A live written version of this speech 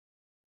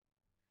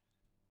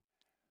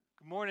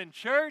Good morning,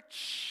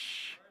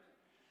 church.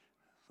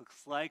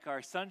 Looks like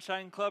our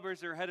Sunshine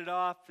Clubbers are headed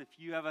off. If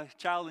you have a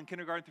child in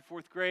kindergarten through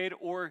fourth grade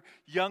or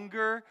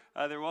younger,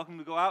 they're welcome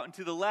to go out and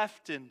to the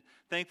left. And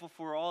thankful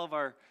for all of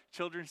our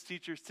children's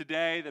teachers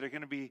today that are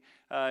going to be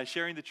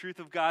sharing the truth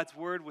of God's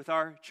Word with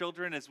our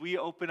children as we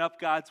open up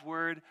God's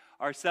Word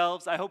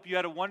ourselves. I hope you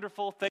had a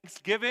wonderful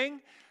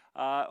Thanksgiving.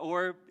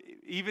 Or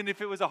even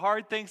if it was a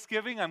hard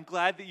Thanksgiving, I'm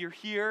glad that you're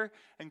here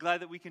and glad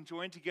that we can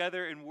join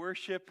together and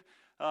worship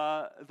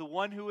the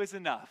one who is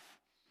enough,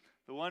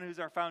 the one who's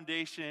our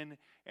foundation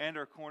and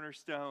our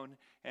cornerstone.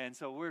 And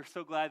so we're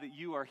so glad that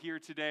you are here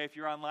today. If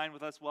you're online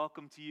with us,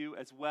 welcome to you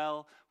as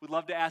well. We'd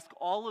love to ask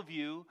all of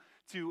you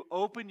to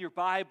open your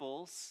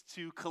Bibles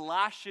to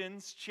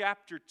Colossians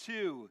chapter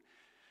 2.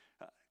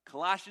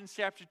 Colossians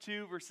chapter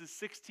 2, verses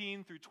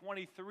 16 through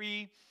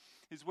 23.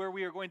 Is where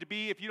we are going to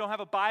be. If you don't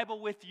have a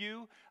Bible with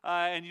you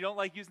and you don't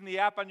like using the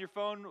app on your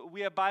phone, we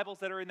have Bibles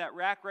that are in that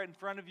rack right in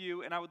front of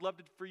you, and I would love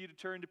for you to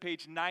turn to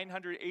page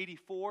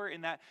 984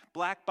 in that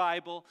black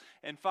Bible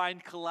and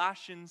find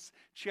Colossians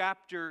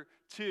chapter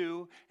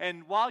 2.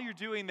 And while you're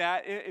doing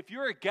that, if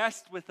you're a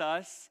guest with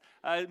us,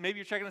 maybe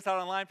you're checking us out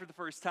online for the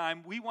first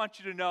time, we want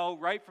you to know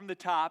right from the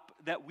top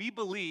that we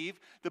believe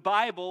the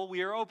Bible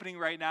we are opening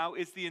right now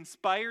is the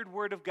inspired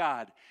Word of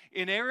God,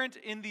 inerrant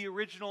in the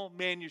original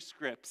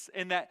manuscripts,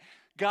 and that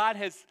God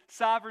has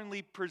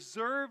sovereignly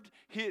preserved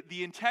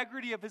the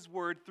integrity of His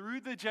Word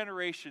through the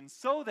generations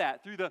so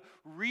that through the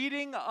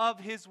reading of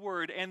His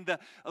Word and the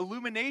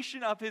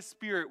illumination of His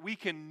Spirit, we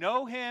can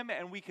know Him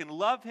and we can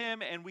love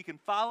Him and we can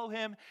follow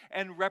Him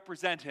and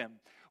represent Him.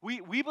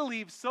 We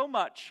believe so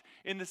much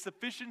in the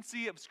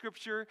sufficiency of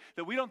Scripture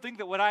that we don't think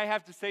that what I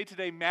have to say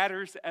today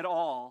matters at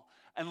all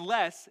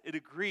unless it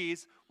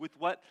agrees with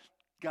what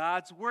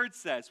God's Word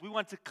says. We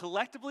want to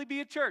collectively be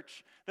a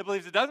church that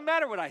believes it doesn't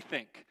matter what I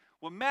think.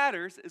 What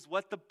matters is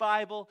what the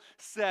Bible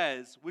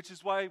says, which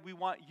is why we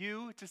want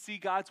you to see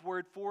God's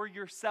Word for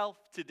yourself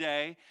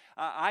today.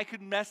 I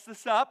could mess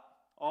this up,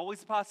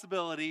 always a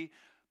possibility,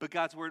 but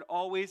God's Word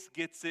always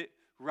gets it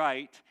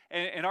right.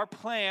 And our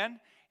plan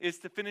is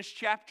to finish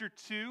chapter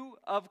 2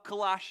 of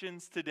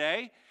Colossians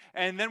today.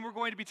 And then we're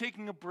going to be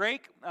taking a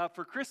break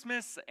for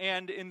Christmas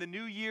and in the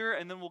new year,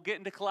 and then we'll get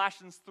into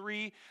Colossians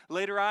 3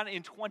 later on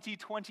in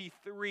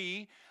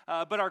 2023.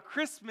 But our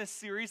Christmas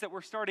series that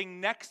we're starting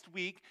next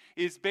week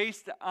is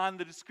based on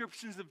the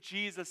descriptions of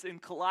Jesus in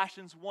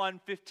Colossians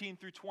 1, 15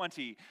 through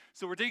 20.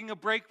 So we're taking a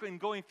break and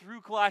going through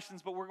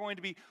Colossians, but we're going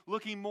to be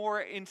looking more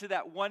into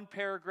that one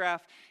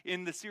paragraph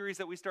in the series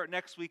that we start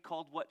next week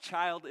called What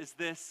Child Is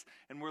This?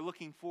 And we're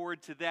looking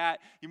forward to that.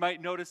 You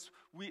might notice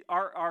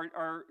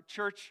our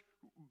church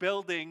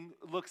building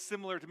looks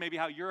similar to maybe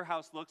how your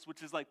house looks,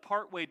 which is like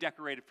partway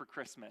decorated for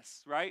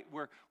Christmas, right?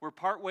 We're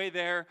partway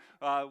there,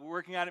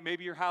 working on it.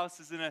 Maybe your house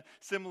is in a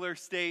similar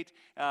state,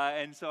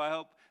 and so I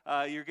hope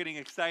you're getting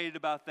excited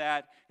about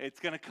that. It's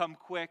going to come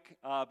quick,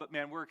 but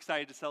man, we're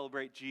excited to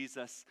celebrate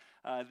Jesus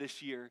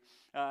this year.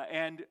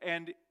 And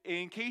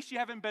in case you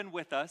haven't been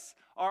with us,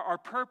 our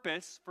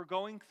purpose for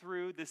going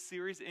through this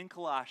series in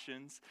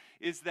Colossians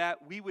is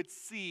that we would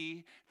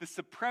see the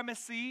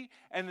supremacy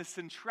and the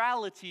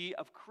centrality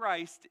of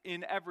Christ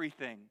in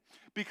everything.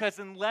 Because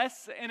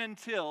unless and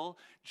until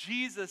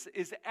Jesus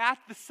is at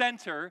the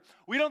center,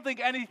 we don't think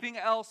anything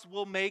else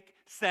will make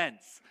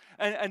sense.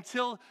 And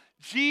until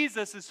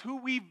Jesus is who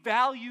we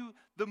value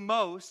the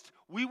most,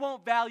 we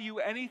won't value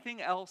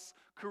anything else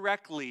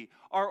correctly.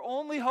 Our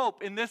only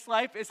hope in this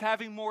life is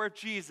having more of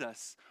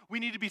Jesus.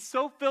 We need to be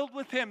so filled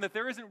with Him that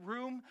there isn't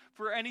room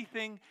for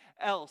anything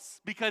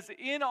else. Because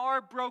in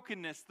our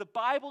brokenness, the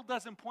Bible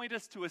doesn't point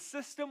us to a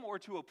system or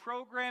to a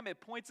program. It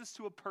points us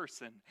to a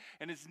person.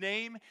 And His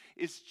name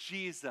is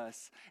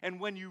Jesus. And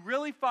when you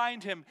really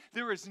find Him,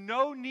 there is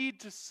no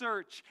need to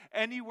search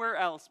anywhere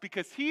else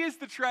because He is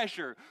the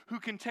treasure who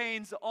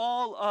contains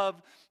all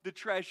of the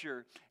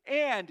treasure.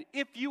 And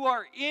if you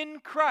are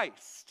in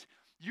Christ,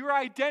 your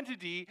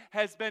identity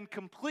has been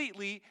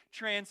completely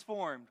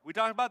transformed. We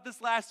talked about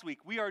this last week.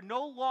 We are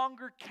no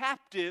longer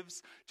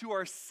captives to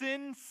our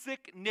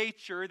sin-sick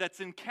nature that's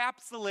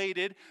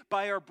encapsulated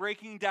by our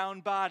breaking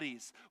down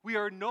bodies. We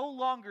are no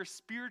longer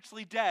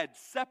spiritually dead,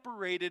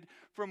 separated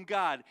from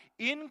God.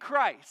 In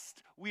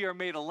Christ, we are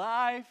made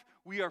alive,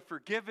 we are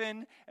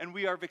forgiven, and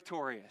we are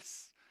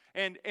victorious.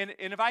 And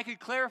if I could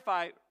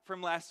clarify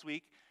from last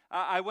week,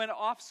 I went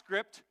off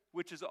script,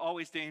 which is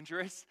always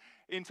dangerous,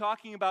 in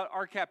talking about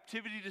our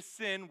captivity to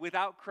sin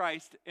without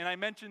Christ. And I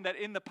mentioned that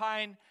in the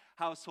Pine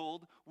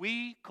household,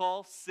 we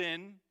call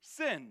sin,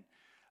 sin.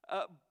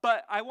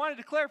 But I wanted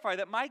to clarify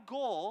that my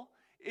goal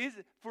is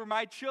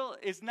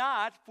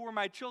not for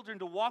my children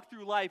to walk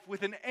through life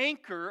with an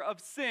anchor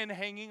of sin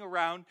hanging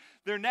around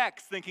their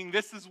necks, thinking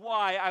this is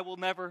why I will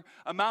never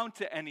amount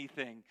to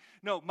anything.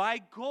 No,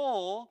 my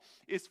goal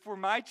is for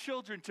my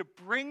children to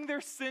bring their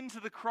sin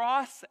to the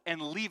cross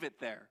and leave it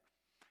there.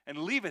 and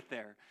leave it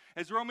there.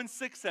 As Romans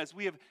 6 says,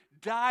 we have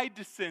died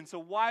to sin, so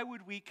why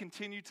would we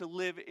continue to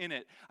live in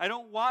it? I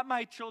don't want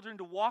my children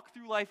to walk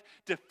through life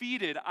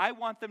defeated. I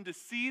want them to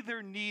see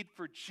their need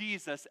for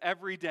Jesus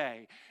every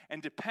day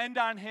and depend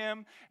on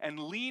him and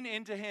lean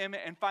into him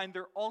and find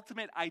their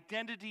ultimate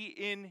identity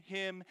in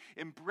him,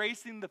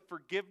 embracing the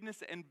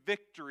forgiveness and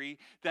victory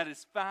that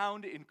is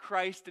found in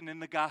Christ and in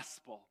the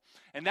gospel.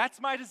 And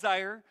that's my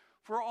desire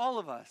for all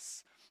of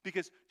us.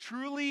 Because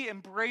truly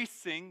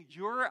embracing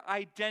your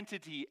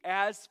identity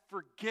as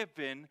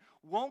forgiven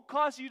won't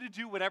cause you to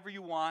do whatever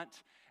you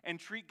want and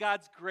treat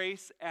God's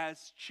grace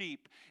as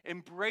cheap.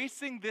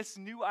 Embracing this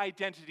new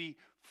identity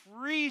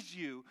frees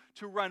you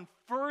to run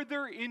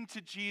further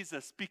into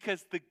Jesus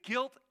because the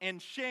guilt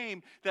and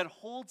shame that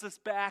holds us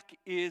back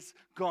is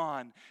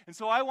gone. And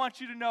so I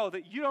want you to know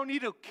that you don't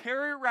need to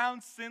carry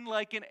around sin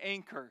like an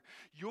anchor.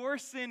 Your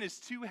sin is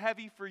too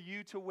heavy for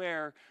you to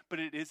wear, but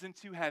it isn't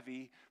too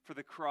heavy for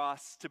the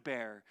cross to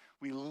bear.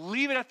 We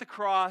leave it at the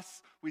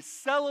cross. We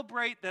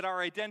celebrate that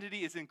our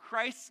identity is in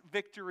Christ's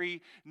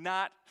victory,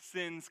 not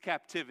sin's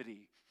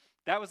captivity.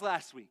 That was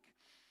last week.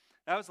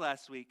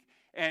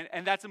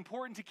 And that's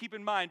important to keep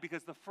in mind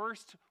because the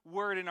first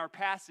word in our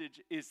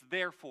passage is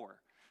therefore.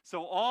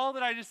 So all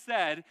that I just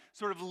said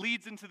sort of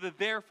leads into the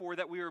therefore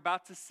that we are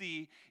about to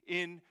see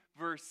in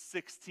verse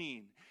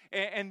 16.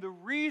 And the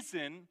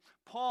reason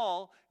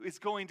Paul is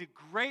going to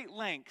great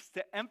lengths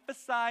to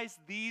emphasize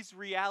these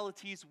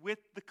realities with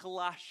the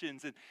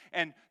Colossians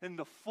and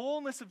the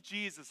fullness of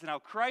Jesus and how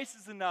Christ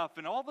is enough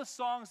and all the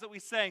songs that we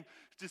sang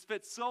just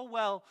fit so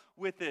well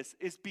with this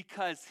is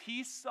because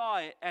he saw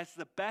it as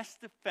the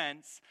best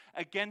defense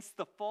against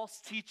the false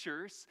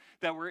teachers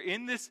that were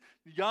in this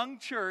young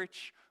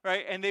church,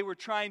 right? And they were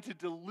trying to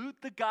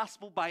dilute the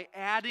gospel by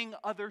adding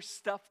other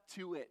stuff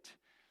to it.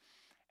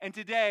 And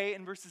today,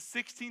 in verses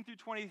 16 through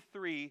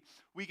 23,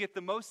 we get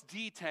the most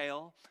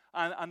detail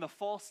on the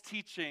false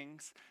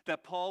teachings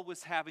that Paul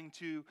was having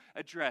to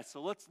address.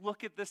 So let's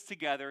look at this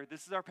together.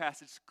 This is our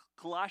passage.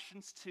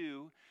 Colossians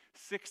 2,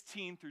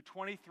 16 through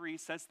 23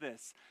 says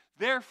this,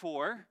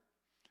 "Therefore,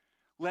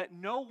 let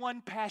no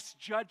one pass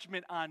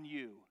judgment on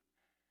you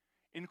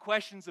in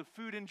questions of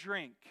food and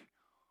drink,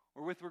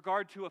 or with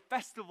regard to a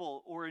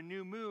festival or a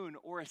new moon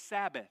or a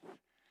Sabbath.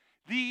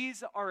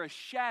 These are a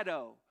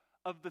shadow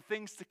of the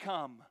things to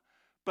come,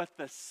 but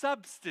the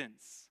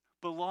substance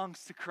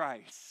belongs to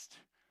Christ.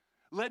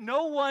 Let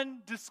no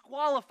one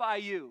disqualify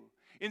you,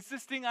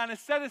 insisting on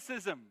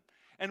asceticism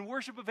and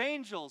worship of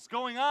angels,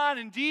 going on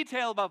in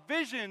detail about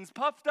visions,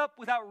 puffed up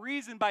without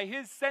reason by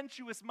his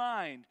sensuous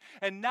mind,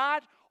 and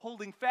not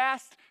holding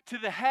fast to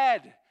the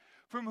head,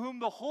 from whom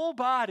the whole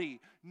body,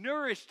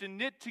 nourished and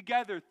knit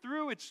together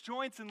through its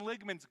joints and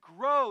ligaments,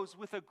 grows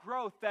with a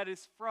growth that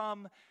is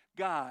from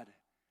God.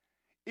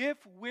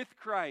 If with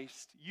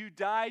Christ you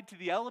died to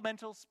the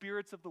elemental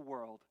spirits of the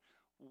world,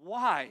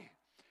 why,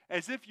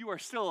 as if you are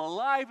still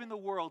alive in the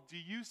world, do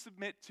you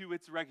submit to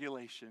its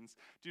regulations?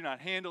 Do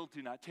not handle,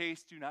 do not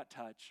taste, do not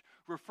touch,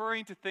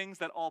 referring to things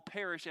that all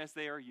perish as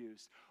they are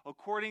used,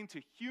 according to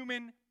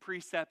human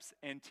precepts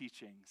and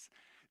teachings.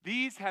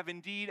 These have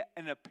indeed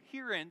an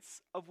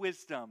appearance of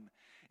wisdom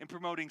in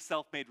promoting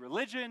self-made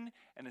religion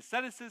and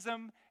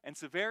asceticism and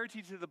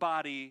severity to the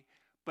body,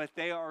 but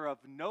they are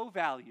of no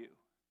value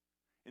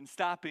in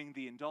stopping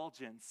the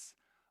indulgence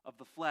of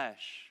the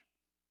flesh."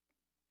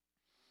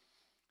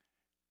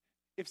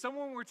 If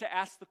someone were to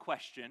ask the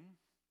question,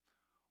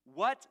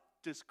 what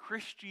does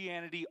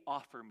Christianity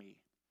offer me?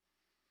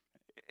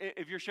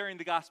 If you're sharing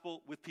the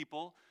gospel with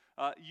people,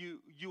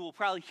 you will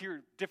probably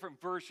hear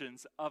different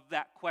versions of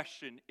that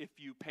question if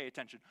you pay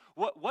attention.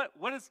 What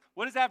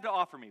does that have to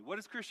offer me? What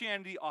does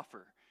Christianity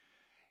offer?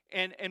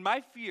 And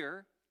my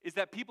fear is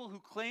that people who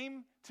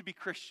claim to be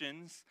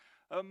Christians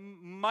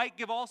might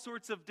give all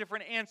sorts of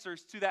different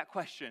answers to that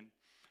question.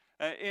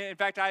 In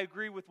fact, I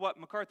agree with what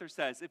MacArthur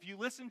says. If you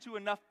listen to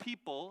enough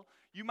people,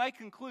 you might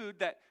conclude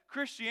that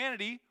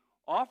Christianity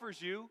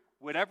offers you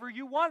whatever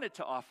you want it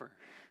to offer.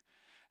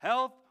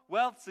 Health,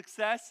 wealth,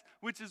 success,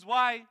 which is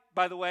why,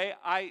 by the way,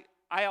 I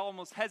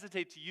almost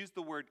hesitate to use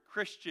the word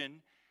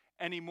Christian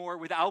anymore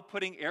without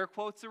putting air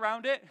quotes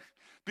around it,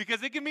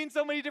 because it can mean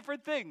so many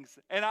different things.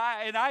 And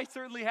I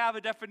certainly have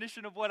a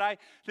definition of what I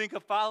think a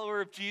follower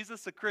of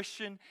Jesus, a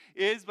Christian,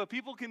 is, but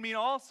people can mean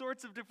all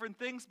sorts of different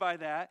things by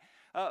that.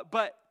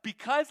 But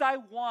because I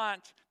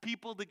want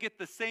people to get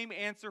the same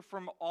answer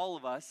from all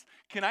of us,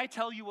 can I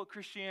tell you what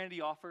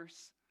Christianity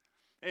offers?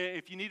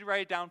 If you need to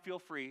write it down, feel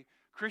free.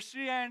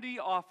 Christianity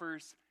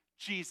offers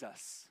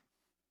Jesus.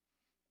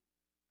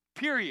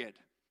 Period.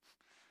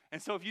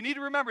 And so if you need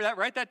to remember that,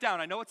 write that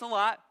down. I know it's a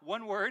lot,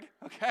 one word,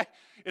 okay?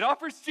 It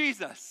offers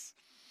Jesus.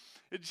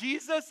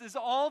 Jesus is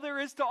all there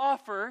is to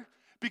offer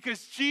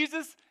because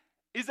Jesus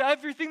is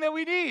everything that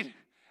we need.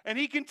 And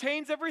he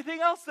contains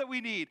everything else that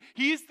we need.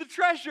 He's the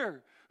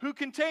treasure who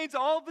contains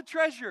all the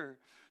treasure.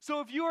 So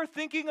if you are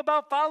thinking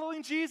about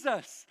following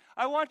Jesus,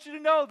 I want you to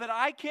know that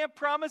I can't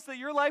promise that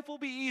your life will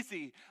be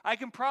easy. I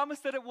can promise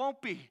that it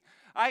won't be.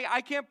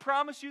 I can't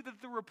promise you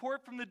that the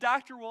report from the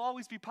doctor will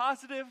always be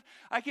positive.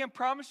 I can't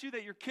promise you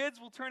that your kids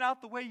will turn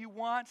out the way you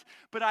want.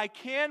 But I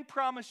can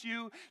promise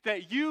you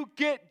that you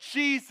get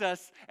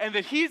Jesus and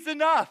that he's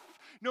enough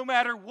no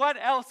matter what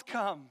else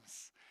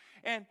comes.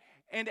 And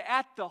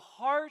at the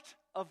heart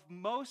of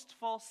most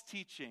false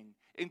teaching,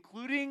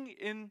 including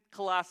in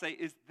Colossae,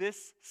 is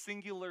this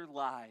singular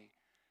lie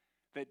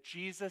that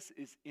Jesus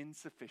is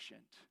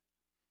insufficient.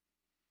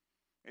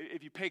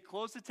 If you pay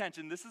close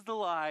attention, this is the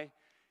lie.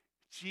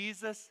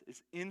 Jesus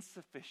is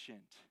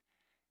insufficient.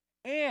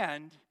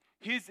 And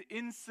his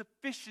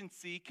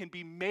insufficiency can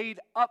be made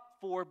up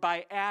for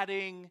by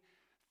adding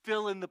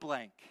fill in the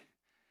blank.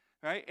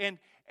 Right?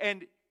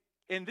 And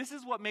this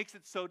is what makes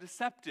it so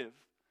deceptive,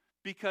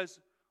 because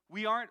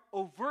we aren't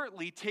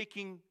overtly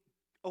taking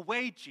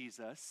away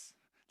Jesus.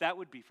 That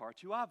would be far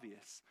too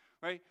obvious.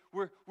 Right?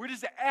 We're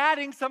just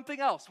adding something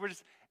else. We're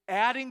just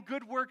adding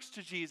good works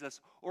to Jesus,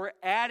 or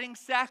adding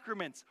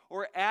sacraments,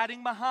 or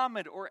adding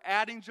Muhammad, or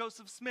adding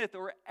Joseph Smith,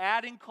 or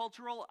adding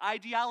cultural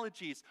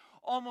ideologies.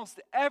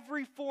 Almost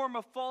every form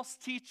of false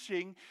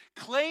teaching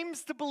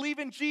claims to believe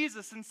in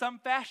Jesus in some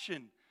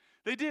fashion.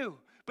 They do.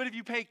 But if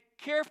you pay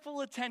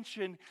careful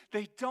attention,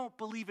 they don't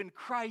believe in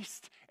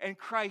Christ and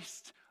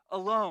Christ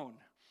alone.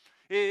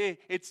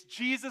 It's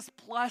Jesus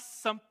plus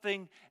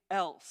something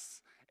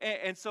else.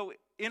 And so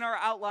in our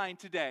outline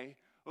today,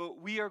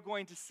 we are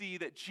going to see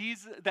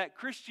that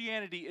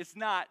Christianity is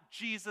not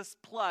Jesus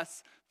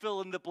plus fill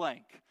in the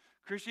blank.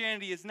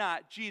 Christianity is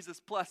not Jesus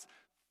plus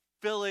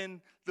fill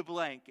in the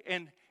blank.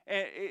 And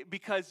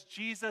because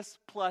Jesus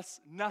plus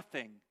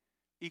nothing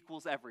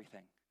equals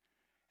everything.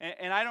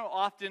 And I don't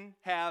often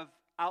have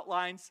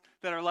outlines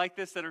that are like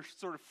this, that are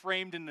sort of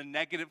framed in the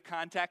negative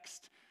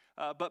context.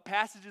 But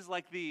passages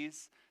like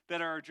these that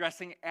are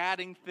addressing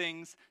adding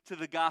things to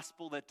the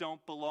gospel that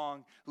don't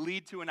belong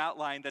lead to an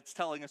outline that's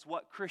telling us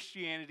what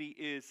Christianity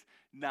is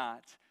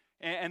not.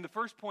 And the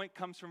first point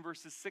comes from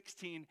verses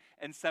 16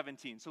 and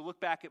 17. So look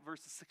back at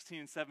verses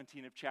 16 and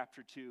 17 of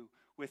chapter 2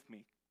 with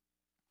me.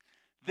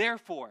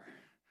 Therefore,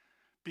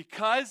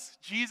 because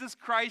Jesus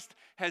Christ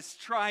has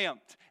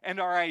triumphed and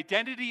our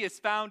identity is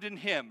found in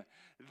him,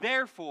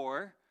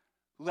 therefore,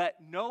 let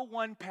no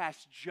one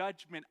pass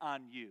judgment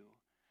on you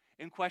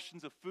in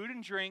questions of food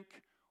and drink,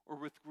 or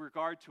with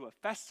regard to a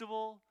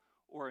festival,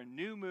 or a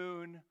new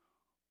moon,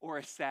 or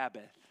a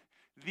Sabbath.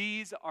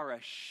 These are a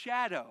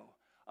shadow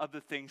of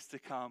the things to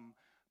come,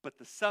 but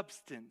the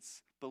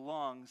substance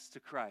belongs to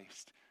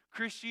Christ.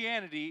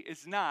 Christianity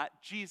is not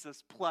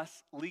Jesus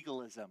plus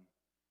legalism.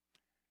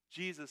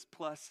 Jesus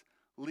plus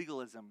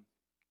legalism.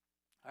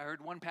 I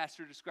heard one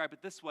pastor describe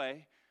it this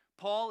way: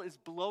 Paul is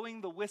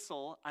blowing the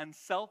whistle on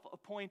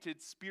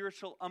self-appointed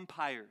spiritual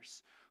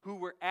umpires who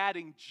were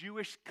adding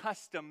Jewish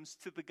customs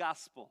to the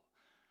gospel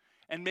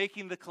and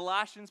making the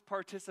Colossians'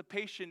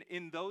 participation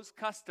in those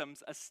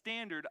customs a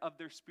standard of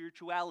their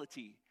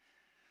spirituality.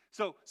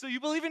 So you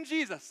believe in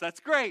Jesus,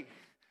 that's great.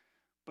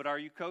 But are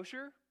you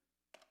kosher?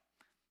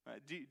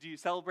 Do you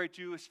celebrate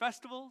Jewish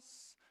festivals?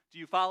 Do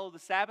you follow the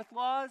Sabbath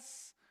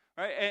laws?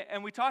 Right?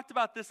 And we talked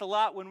about this a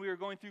lot when we were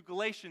going through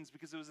Galatians,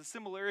 because it was a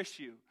similar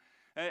issue.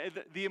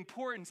 The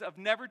importance of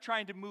never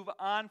trying to move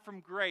on from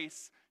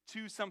grace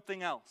to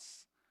something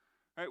else.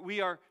 Right?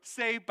 We are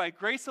saved by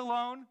grace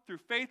alone, through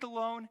faith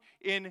alone,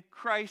 in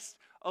Christ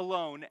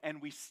alone, and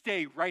we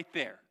stay right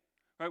there.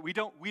 Right? We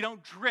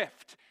don't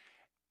drift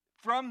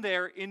from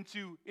there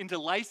into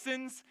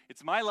license.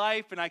 It's my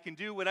life, and I can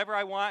do whatever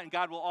I want, and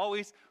God will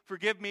always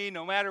forgive me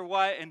no matter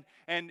what,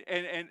 and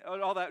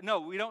all that.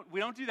 No, we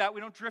don't do that. We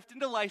don't drift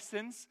into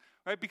license,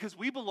 right? Because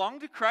we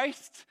belong to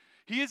Christ.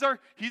 He's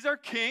our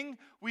King.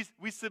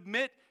 We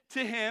submit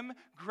to him.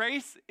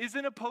 Grace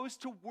isn't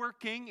opposed to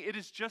working. It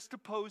is just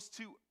opposed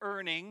to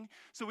earning.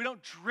 So we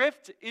don't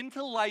drift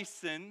into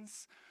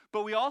license,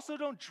 but we also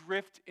don't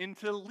drift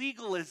into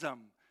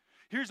legalism.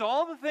 Here's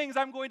all the things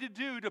I'm going to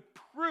do to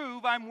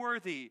prove I'm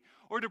worthy,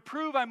 or to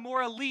prove I'm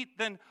more elite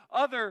than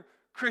other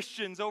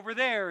Christians over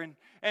there.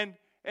 And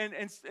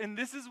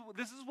this is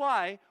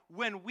why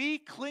when we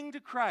cling to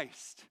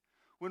Christ,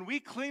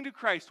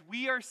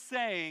 we are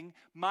saying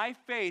my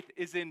faith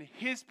is in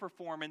his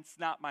performance,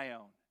 not my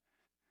own.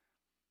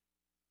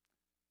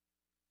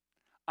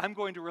 I'm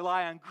going to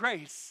rely on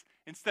grace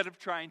instead of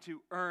trying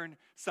to earn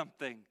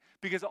something,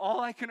 because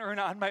all I can earn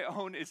on my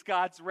own is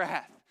God's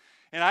wrath.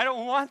 And I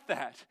don't want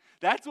that.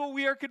 That's what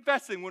we are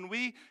confessing when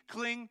we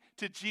cling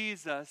to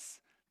Jesus.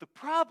 The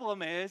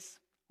problem is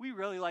we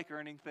really like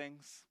earning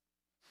things,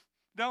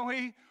 don't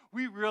we?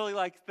 We really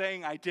like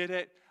saying, I did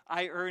it,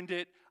 I earned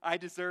it, I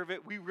deserve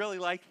it. We really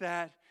like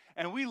that.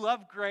 And we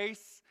love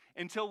grace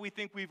until we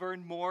think we've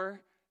earned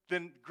more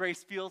than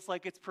grace feels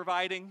like it's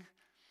providing.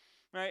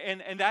 Right?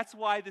 And that's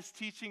why this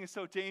teaching is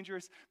so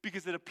dangerous,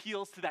 because it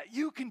appeals to that.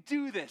 You can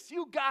do this.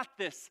 You got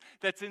this.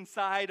 That's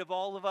inside of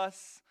all of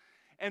us.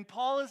 And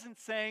Paul isn't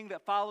saying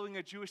that following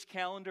a Jewish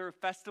calendar of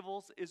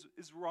festivals is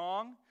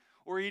wrong,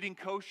 or eating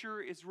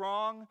kosher is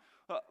wrong,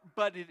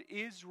 but it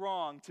is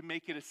wrong to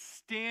make it a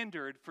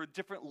standard for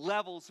different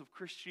levels of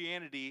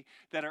Christianity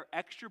that are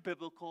extra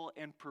biblical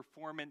and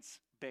performance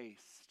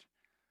based.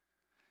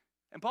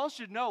 And Paul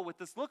should know what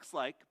this looks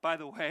like, by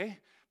the way,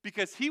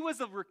 because he was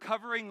a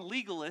recovering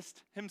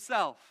legalist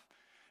himself.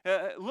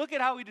 Look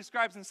at how he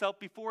describes himself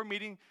before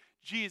meeting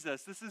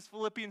Jesus. This is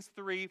Philippians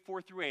 3,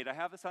 4 through 8. I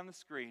have this on the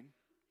screen.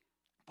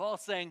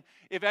 Paul's saying,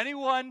 if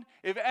anyone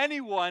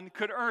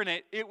could earn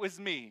it, it was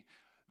me,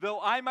 though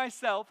I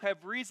myself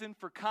have reason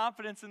for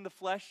confidence in the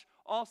flesh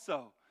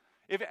also.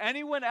 If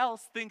anyone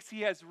else thinks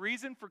he has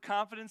reason for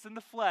confidence in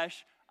the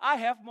flesh, I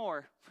have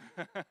more.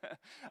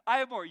 I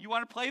have more. You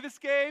want to play this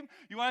game?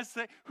 You want to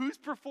say who's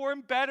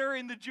performed better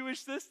in the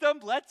Jewish system?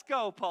 Let's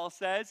go, Paul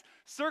says.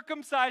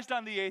 Circumcised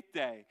on the 8th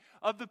day,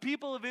 of the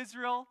people of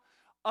Israel,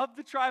 of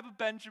the tribe of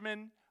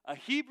Benjamin, a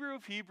Hebrew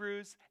of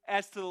Hebrews,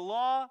 as to the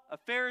law, a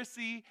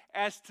Pharisee,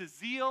 as to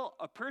zeal,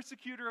 a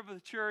persecutor of the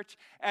church,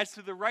 as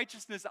to the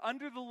righteousness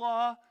under the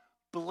law,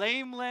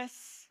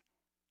 blameless.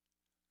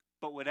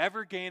 But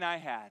whatever gain I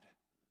had,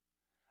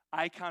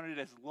 I counted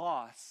as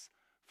loss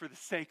for the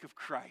sake of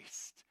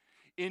Christ.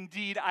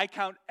 Indeed, I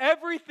count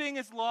everything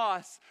as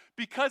loss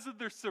because of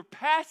the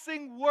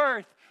surpassing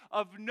worth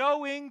of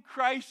knowing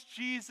Christ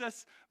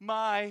Jesus,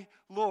 my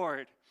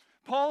Lord.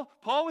 Paul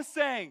was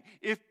saying,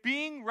 if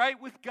being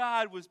right with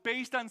God was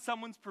based on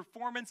someone's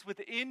performance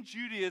within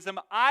Judaism,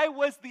 I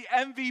was the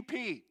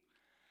MVP.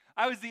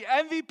 I was the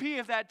MVP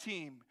of that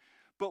team.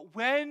 But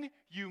when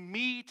you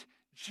meet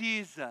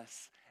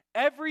Jesus,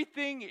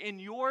 everything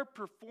in your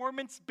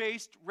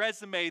performance-based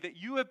resume that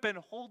you have been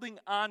holding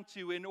on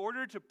to in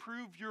order to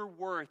prove your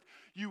worth,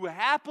 you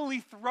happily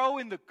throw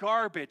in the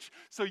garbage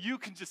so you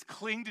can just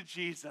cling to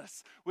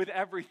Jesus with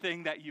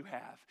everything that you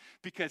have,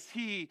 because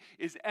he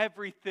is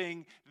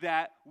everything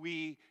that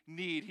we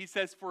need. He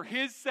says, for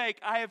his sake,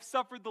 I have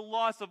suffered the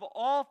loss of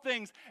all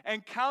things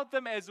and count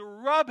them as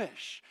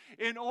rubbish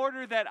in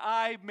order that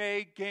I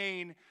may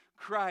gain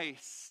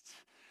Christ.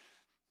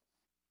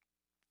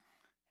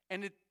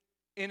 And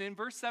in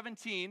verse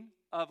 17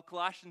 of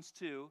Colossians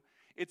 2,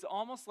 it's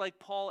almost like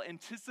Paul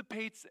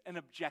anticipates an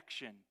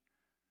objection.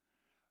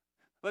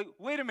 Like,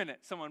 wait a minute,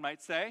 someone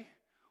might say.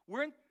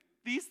 Weren't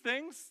these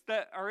things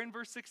that are in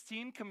verse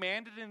 16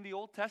 commanded in the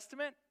Old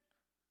Testament?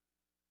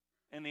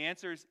 And the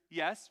answer is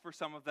yes, for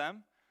some of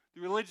them.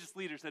 The religious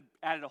leaders had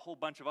added a whole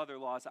bunch of other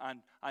laws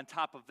on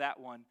top of that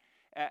one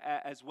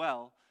as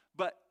well.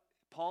 But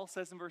Paul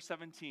says in verse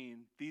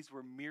 17, these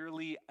were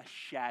merely a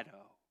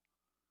shadow.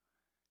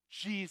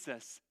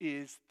 Jesus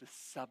is the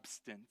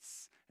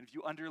substance. And if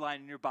you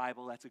underline in your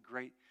Bible, that's a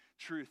great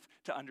truth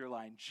to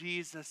underline.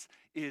 Jesus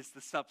is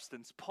the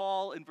substance.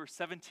 Paul, in verse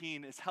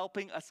 17, is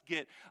helping us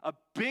get a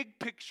big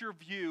picture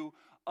view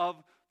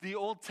of the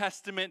Old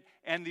Testament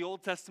and the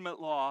Old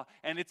Testament law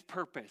and its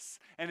purpose.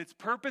 And its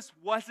purpose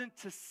wasn't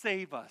to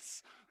save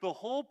us. The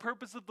whole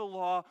purpose of the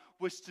law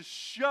was to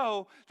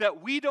show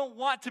that we don't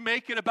want to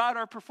make it about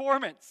our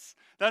performance.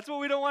 That's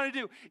what we don't want to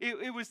do.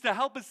 It was to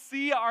help us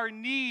see our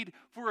need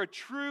for a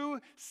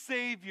true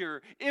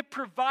Savior. It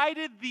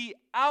provided the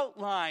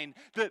outline,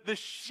 the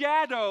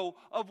shadow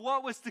of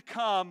what was to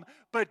come,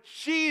 but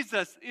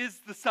Jesus is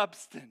the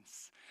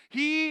substance.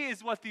 He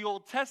is what the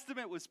Old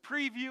Testament was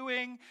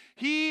previewing.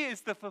 He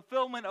is the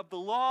fulfillment of the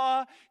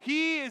law.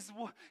 He is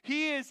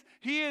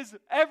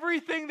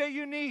everything that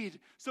you need.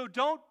 So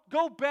don't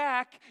go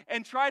back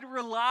and try to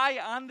rely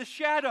on the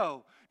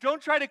shadow.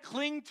 Don't try to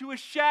cling to a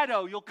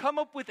shadow. You'll come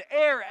up with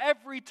air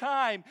every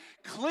time.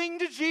 Cling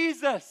to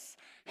Jesus.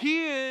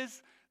 He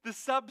is the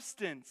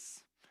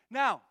substance.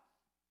 Now,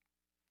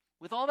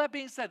 with all that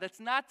being said, that's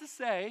not to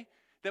say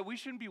that we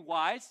shouldn't be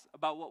wise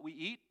about what we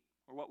eat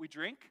or what we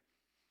drink.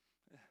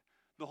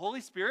 The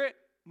Holy Spirit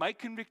might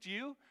convict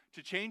you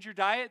to change your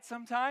diet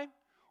sometime,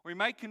 or he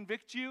might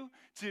convict you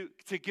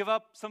to give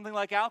up something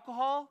like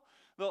alcohol.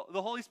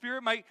 The Holy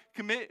Spirit might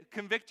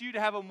convict you to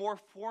have a more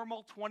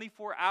formal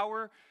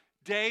 24-hour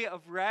day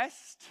of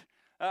rest.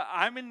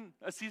 I'm in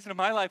a season of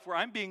my life where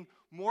I'm being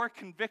more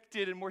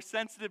convicted and more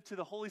sensitive to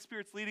the Holy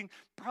Spirit's leading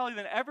probably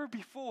than ever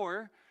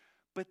before,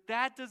 but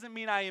that doesn't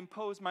mean I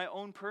impose my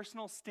own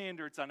personal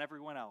standards on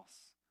everyone else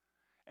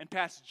and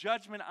pass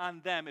judgment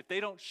on them if they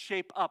don't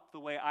shape up the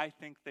way I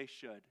think they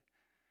should.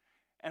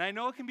 And I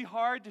know it can be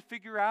hard to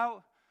figure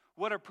out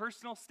what are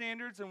personal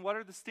standards and what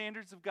are the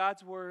standards of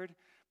God's word,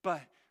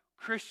 but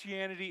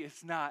Christianity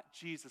is not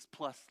Jesus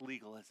plus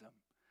legalism.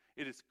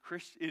 It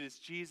is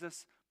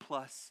Jesus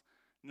plus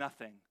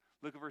nothing.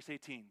 Look at verse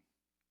 18.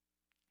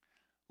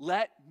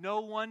 Let no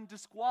one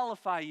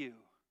disqualify you.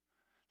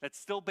 That's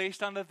still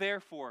based on the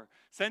therefore.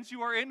 Since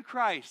you are in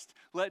Christ,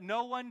 let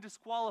no one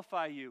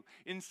disqualify you,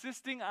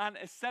 insisting on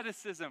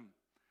asceticism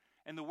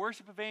and the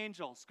worship of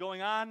angels,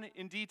 going on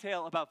in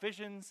detail about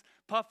visions,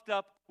 puffed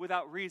up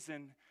without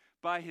reason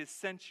by his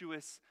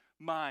sensuous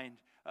mind.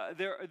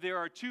 There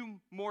are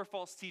two more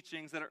false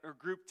teachings that are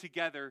grouped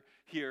together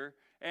here.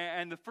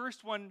 And the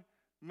first one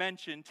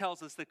mentioned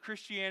tells us that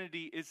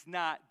Christianity is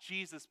not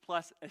Jesus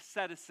plus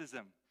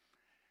asceticism.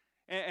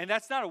 And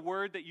that's not a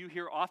word that you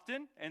hear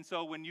often. And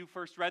so when you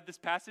first read this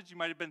passage, you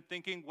might have been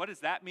thinking, what does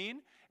that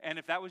mean? And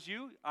if that was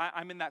you,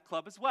 I'm in that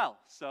club as well.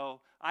 So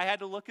I had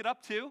to look it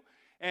up too.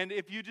 And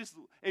if you just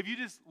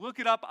look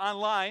it up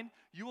online,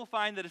 you will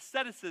find that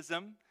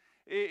asceticism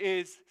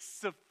is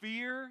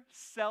severe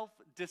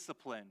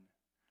self-discipline.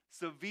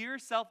 Severe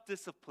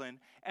self-discipline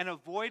and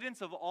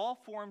avoidance of all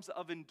forms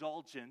of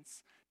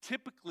indulgence,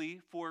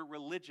 typically for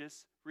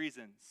religious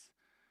reasons.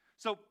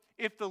 So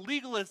if the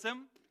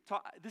legalism,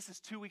 this is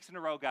 2 weeks in a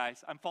row,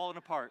 guys. I'm falling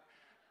apart.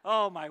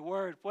 Oh, my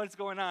word. What is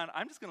going on?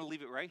 I'm just going to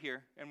leave it right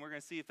here, and we're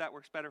going to see if that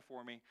works better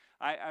for me.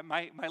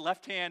 My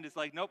left hand is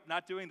like, nope,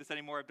 not doing this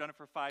anymore. I've done it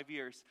for 5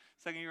 years.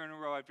 Second year in a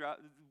row,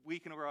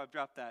 week in a row, I've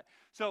dropped that.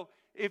 So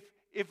if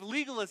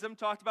legalism,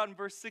 talked about in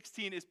verse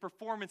 16, is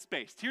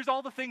performance-based, here's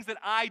all the things that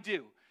I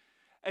do.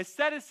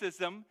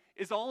 Asceticism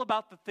is all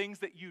about the things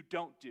that you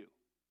don't do.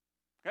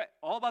 Okay?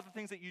 All about the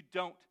things that you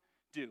don't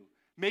do.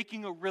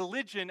 Making a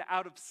religion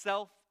out of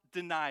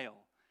self-denial.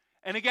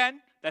 And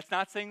again, that's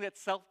not saying that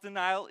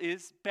self-denial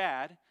is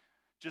bad,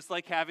 just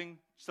like having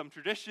some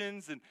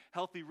traditions and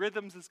healthy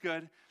rhythms is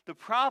good. The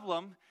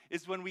problem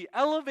is when we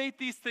elevate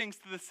these things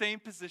to the same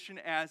position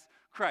as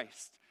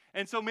Christ.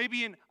 And so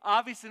maybe an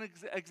obvious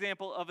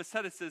example of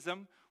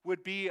asceticism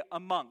would be a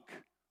monk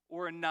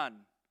or a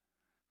nun,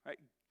 right?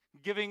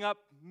 Giving up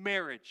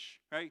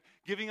marriage, right?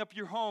 Giving up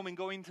your home and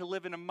going to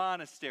live in a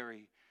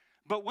monastery.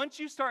 But once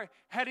you start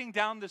heading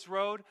down this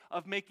road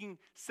of making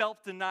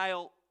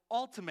self-denial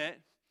ultimate,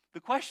 the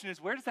question is,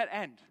 where does that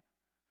end?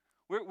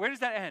 Where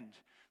does that end?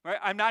 Right?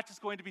 I'm not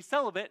just going to be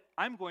celibate,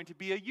 I'm going to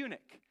be a eunuch.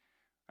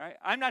 Right?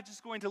 I'm not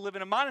just going to live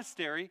in a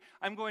monastery,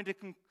 I'm going to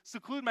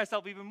seclude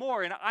myself even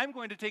more, and I'm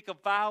going to take a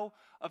vow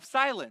of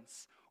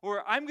silence.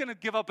 Or I'm going to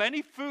give up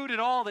any food at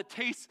all that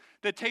tastes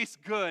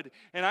good,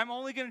 and I'm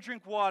only going to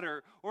drink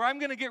water. Or I'm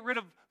going to get rid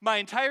of my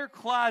entire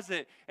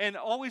closet and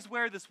always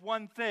wear this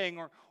one thing.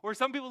 Or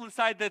some people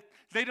decide that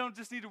they don't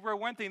just need to wear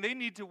one thing, they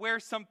need to wear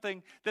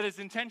something that is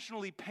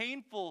intentionally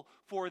painful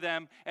for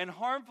them and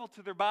harmful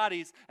to their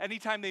bodies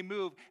anytime they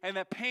move. And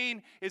that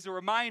pain is a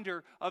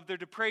reminder of their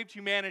depraved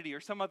humanity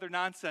or some other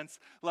nonsense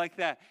like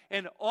that.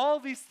 And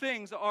all these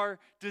things are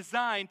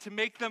designed to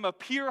make them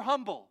appear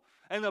humble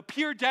and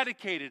appear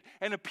dedicated,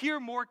 and appear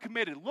more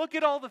committed. Look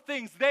at all the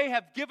things they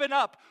have given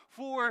up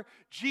for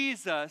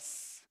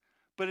Jesus,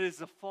 but it is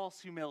a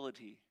false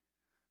humility.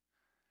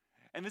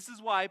 And this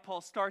is why Paul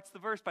starts the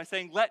verse by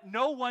saying, let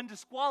no one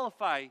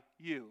disqualify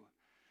you.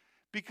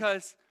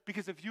 Because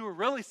if you were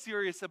really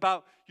serious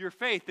about your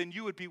faith, then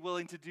you would be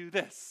willing to do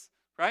this,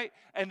 right?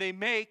 And they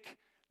make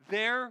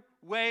their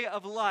way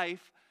of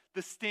life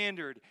the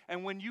standard.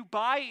 And when you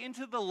buy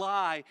into the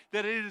lie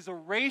that it is a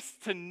race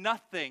to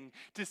nothing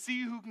to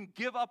see who can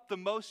give up the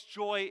most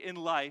joy in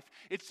life,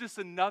 it's just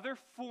another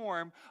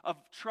form of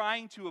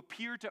trying to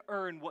appear to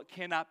earn what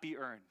cannot be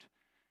earned.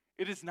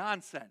 It is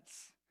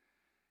nonsense.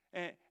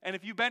 And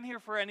if you've been here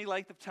for any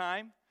length of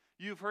time,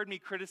 you've heard me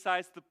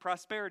criticize the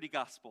prosperity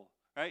gospel,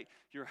 right?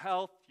 Your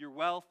health, your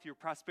wealth, your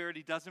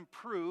prosperity doesn't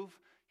prove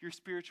your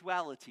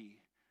spirituality.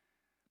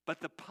 But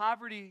the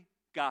poverty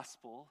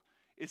gospel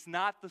is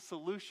not the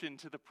solution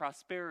to the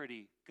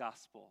prosperity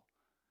gospel.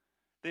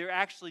 They are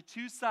actually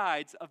two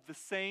sides of the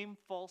same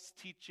false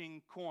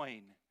teaching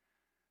coin.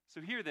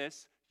 So hear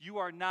this, you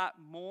are not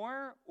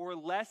more or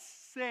less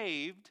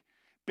saved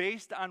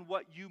based on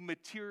what you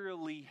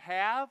materially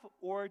have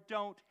or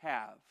don't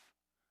have.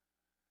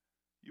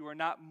 You are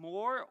not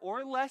more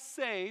or less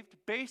saved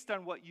based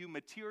on what you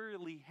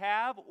materially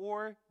have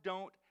or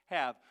don't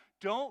have.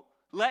 Don't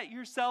let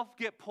yourself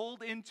get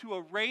pulled into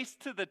a race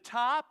to the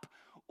top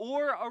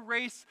or a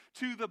race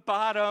to the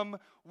bottom.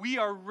 We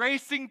are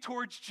racing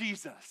towards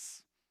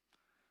Jesus.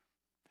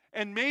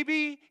 And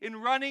maybe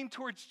in running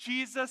towards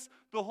Jesus,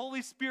 the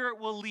Holy Spirit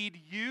will lead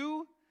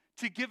you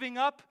to giving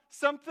up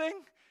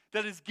something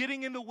that is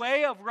getting in the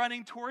way of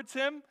running towards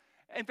Him.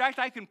 In fact,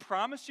 I can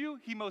promise you,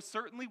 He most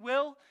certainly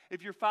will.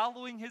 If you're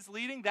following His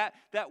leading, that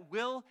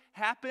will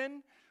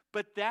happen.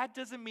 But that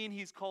doesn't mean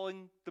He's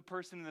calling the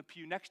person in the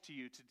pew next to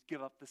you to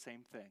give up the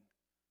same thing.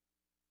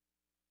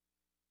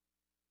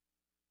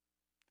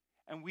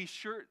 And we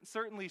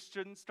certainly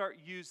shouldn't start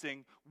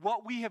using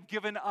what we have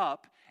given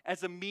up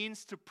as a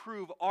means to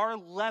prove our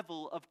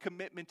level of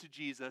commitment to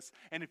Jesus.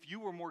 And if you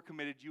were more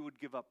committed, you would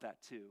give up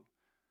that too.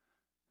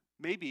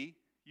 Maybe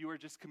you are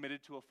just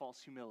committed to a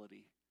false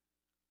humility.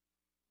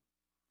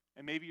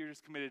 And maybe you're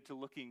just committed to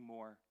looking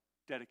more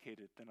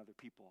dedicated than other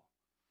people.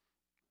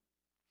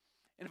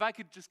 And if I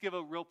could just give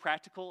a real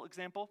practical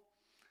example.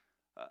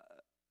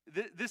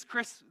 This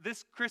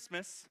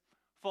Christmas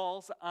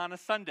falls on a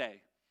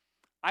Sunday.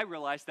 I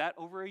realized that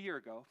over a year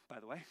ago, by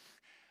the way.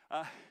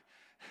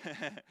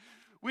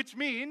 Which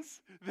means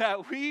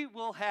that we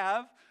will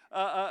have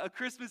a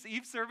Christmas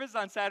Eve service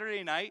on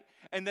Saturday night,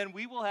 and then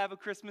we will have a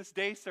Christmas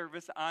Day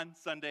service on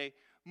Sunday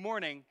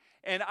morning.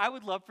 And I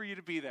would love for you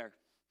to be there.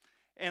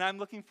 And I'm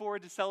looking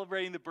forward to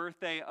celebrating the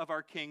birthday of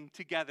our King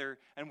together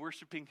and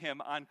worshiping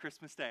Him on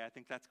Christmas Day. I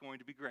think that's going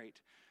to be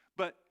great.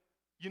 But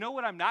you know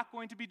what I'm not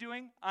going to be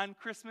doing on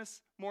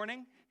Christmas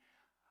morning?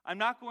 I'm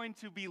not going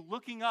to be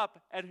looking out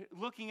at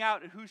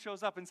who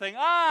shows up and saying,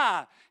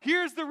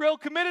 here's the real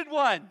committed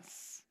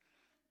ones.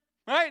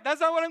 right?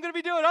 That's not what I'm going to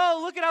be doing.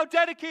 Oh, look at how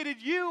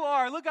dedicated you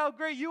are. Look how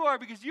great you are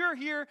because you're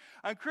here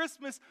on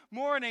Christmas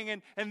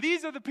morning. And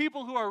these are the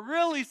people who are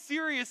really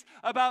serious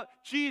about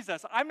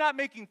Jesus. I'm not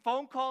making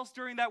phone calls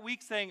during that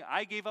week saying,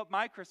 I gave up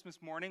my Christmas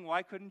morning.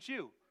 Why couldn't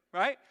you?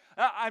 Right?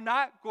 I'm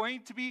not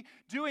going to be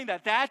doing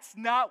that. That's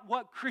not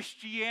what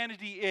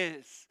Christianity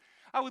is.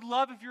 I would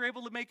love if you're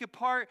able to make it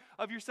part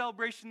of your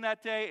celebration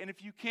that day. And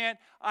if you can't,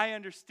 I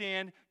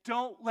understand.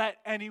 Don't let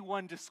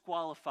anyone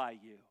disqualify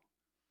you.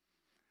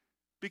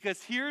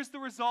 Because here's the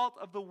result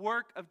of the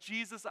work of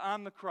Jesus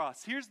on the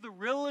cross. Here's the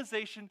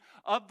realization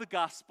of the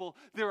gospel.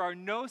 There are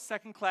no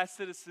second-class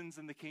citizens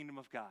in the kingdom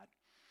of God.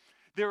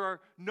 There are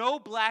no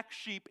black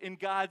sheep in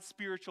God's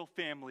spiritual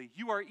family.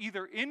 You are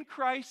either in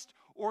Christ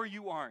or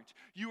you aren't.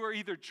 You are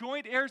either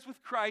joint heirs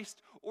with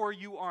Christ or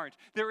you aren't.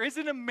 There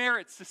isn't a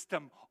merit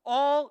system.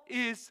 All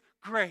is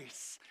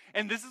grace.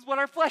 And this is what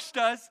our flesh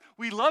does.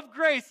 We love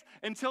grace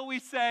until we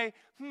say,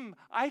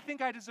 I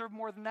think I deserve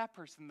more than that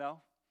person,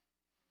 though.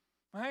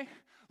 Right?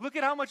 Look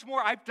at how much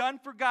more I've done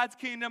for God's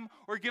kingdom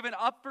or given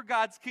up for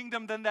God's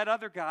kingdom than that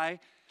other guy.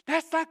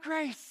 That's not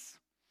grace.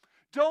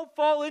 Don't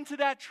fall into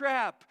that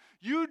trap.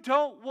 You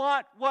don't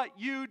want what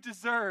you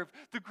deserve.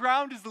 The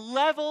ground is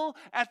level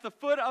at the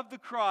foot of the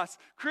cross.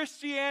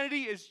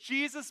 Christianity is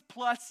Jesus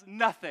plus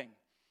nothing.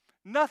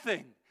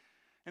 Nothing.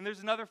 And there's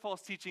another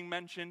false teaching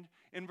mentioned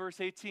in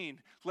verse 18.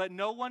 Let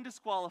no one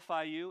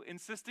disqualify you,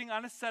 insisting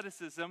on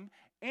asceticism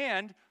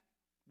and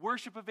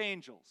worship of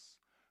angels,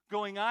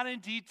 going on in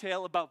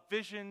detail about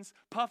visions,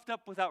 puffed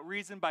up without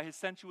reason by his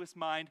sensuous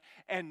mind,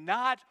 and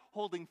not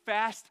holding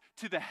fast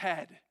to the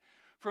head,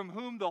 from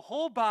whom the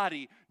whole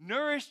body,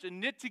 nourished and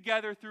knit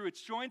together through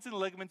its joints and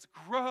ligaments,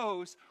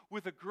 grows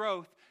with a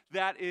growth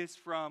that is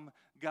from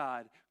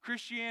God.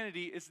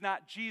 Christianity is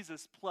not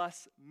Jesus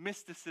plus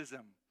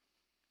mysticism.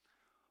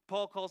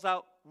 Paul calls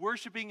out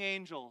worshiping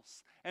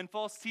angels and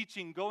false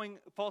teachers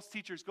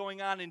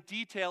going on in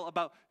detail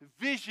about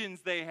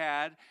visions they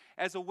had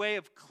as a way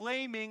of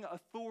claiming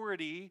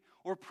authority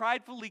or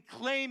pridefully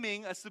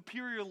claiming a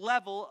superior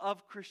level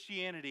of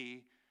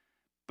Christianity,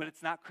 but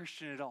it's not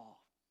Christian at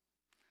all.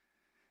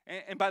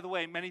 And by the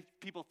way, many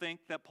people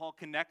think that Paul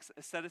connects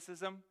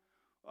asceticism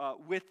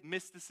with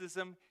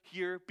mysticism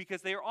here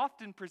because they are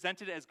often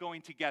presented as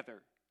going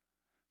together.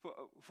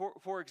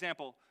 For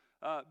example,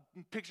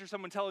 picture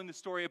someone telling the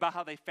story about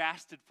how they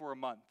fasted for a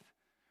month,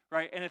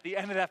 right? And at the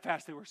end of that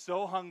fast, they were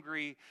so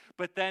hungry,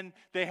 but then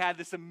they had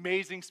this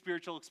amazing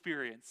spiritual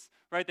experience,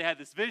 right? They had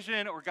this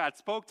vision or God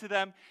spoke to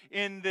them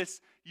in this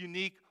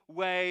unique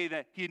way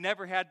that he had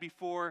never had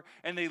before,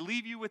 and they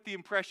leave you with the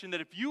impression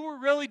that if you were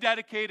really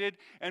dedicated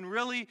and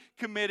really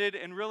committed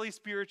and really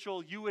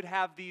spiritual, you would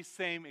have these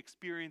same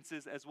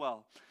experiences as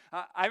well.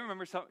 I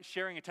remember someone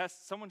shared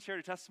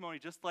a testimony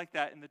just like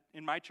that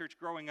in my church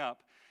growing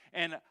up,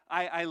 and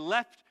I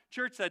left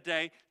church that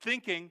day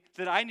thinking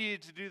that I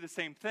needed to do the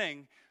same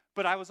thing,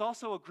 but I was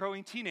also a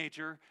growing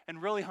teenager and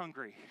really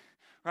hungry,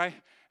 right?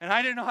 And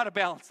I didn't know how to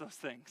balance those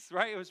things,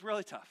 right? It was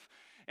really tough.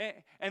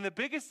 And the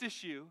biggest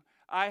issue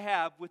I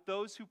have with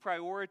those who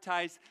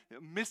prioritize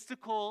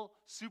mystical,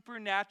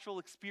 supernatural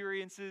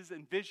experiences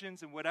and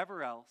visions and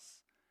whatever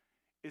else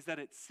is that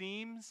it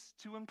seems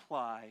to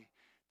imply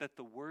that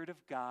the Word of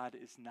God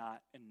is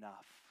not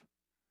enough.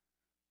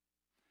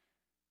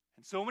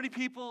 And so many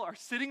people are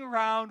sitting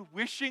around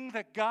wishing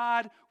that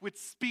God would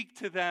speak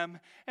to them,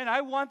 and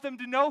I want them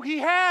to know He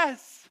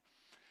has.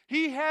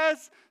 He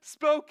has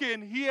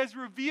spoken. He has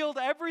revealed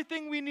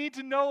everything we need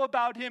to know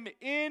about Him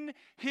in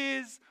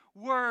His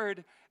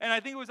Word. And I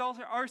think it was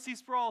also R.C.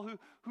 Sproul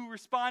who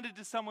responded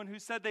to someone who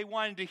said they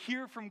wanted to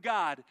hear from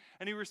God.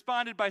 And he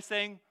responded by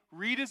saying,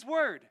 read His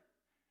Word.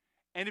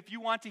 And if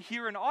you want to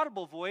hear an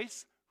audible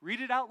voice,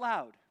 read it out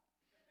loud.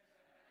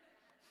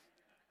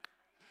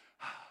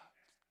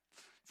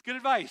 It's good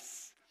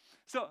advice.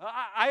 So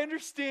I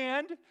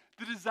understand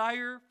the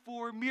desire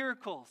for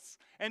miracles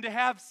and to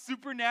have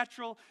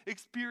supernatural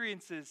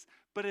experiences.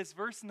 But as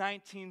verse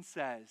 19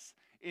 says,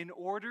 in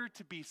order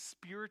to be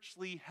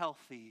spiritually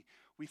healthy,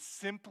 we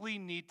simply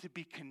need to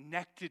be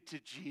connected to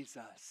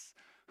Jesus,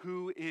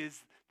 who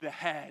is the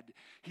head.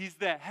 He's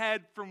the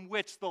head from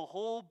which the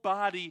whole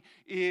body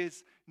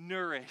is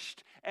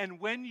nourished. And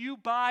when you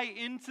buy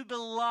into the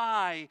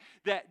lie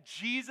that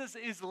Jesus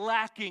is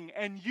lacking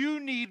and you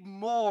need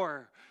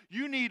more,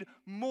 you need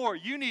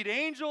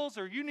angels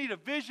or you need a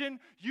vision,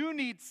 you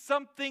need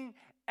something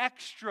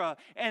extra,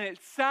 and it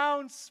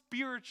sounds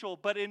spiritual,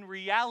 but in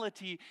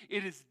reality,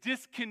 it is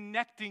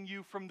disconnecting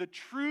you from the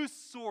true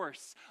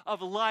source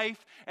of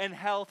life and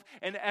health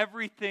and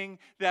everything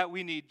that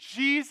we need.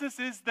 Jesus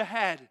is the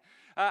head.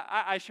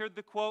 I shared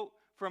the quote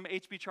from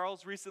H.B.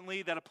 Charles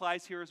recently that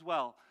applies here as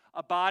well.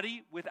 A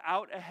body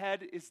without a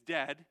head is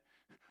dead,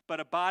 but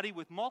a body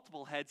with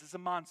multiple heads is a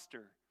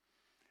monster.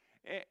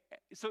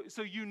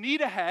 So you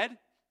need a head.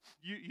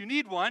 You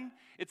need one.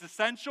 It's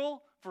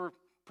essential for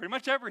pretty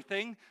much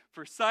everything,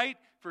 for sight,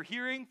 for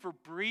hearing, for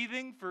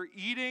breathing, for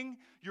eating.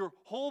 Your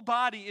whole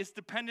body is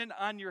dependent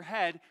on your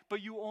head,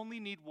 but you only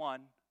need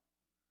one.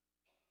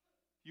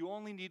 You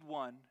only need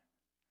one.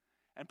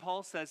 And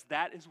Paul says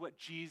that is what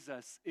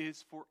Jesus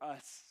is for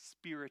us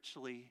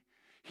spiritually.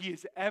 He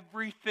is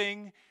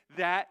everything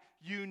that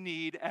you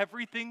need.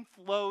 Everything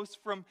flows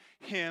from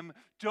him.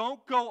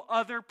 Don't go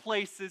other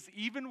places,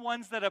 even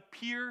ones that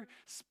appear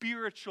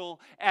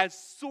spiritual, as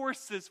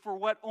sources for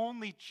what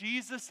only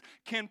Jesus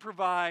can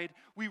provide.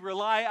 We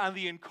rely on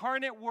the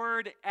incarnate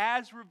word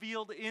as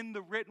revealed in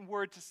the written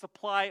word to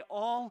supply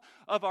all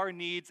of our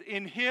needs.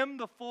 In him,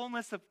 the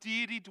fullness of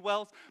deity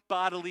dwells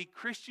bodily.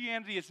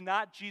 Christianity is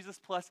not Jesus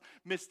plus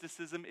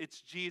mysticism.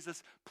 It's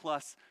Jesus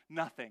plus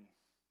nothing.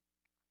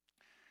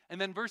 And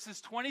then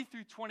verses 20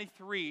 through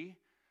 23,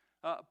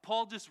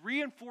 Paul just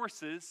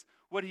reinforces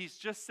what he's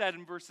just said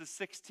in verses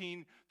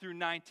 16 through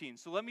 19.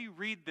 So let me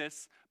read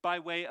this by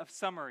way of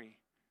summary.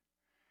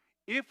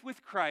 If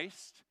with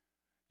Christ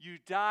you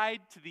died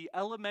to the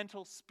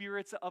elemental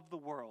spirits of the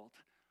world,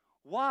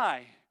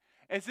 why,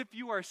 as if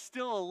you are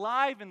still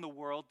alive in the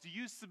world, do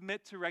you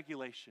submit to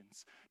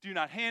regulations? Do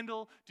not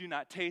handle, do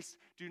not taste,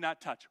 do not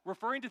touch,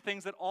 referring to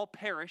things that all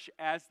perish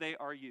as they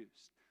are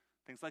used,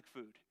 things like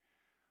food,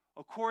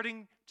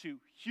 according to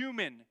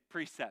human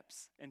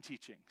precepts and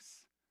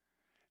teachings.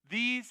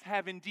 These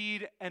have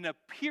indeed an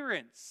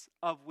appearance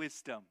of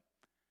wisdom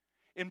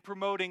in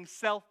promoting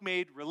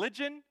self-made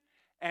religion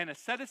and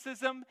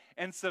asceticism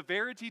and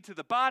severity to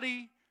the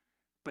body,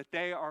 but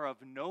they are of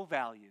no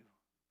value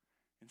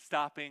in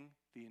stopping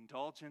the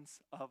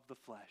indulgence of the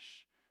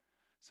flesh.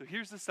 So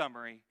here's the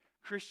summary.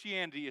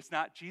 Christianity is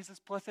not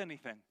Jesus plus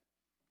anything.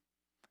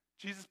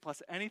 Jesus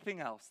plus anything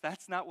else.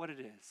 That's not what it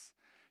is.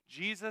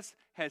 Jesus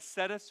has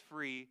set us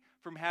free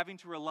from having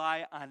to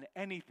rely on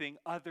anything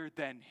other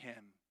than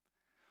him.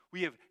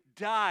 We have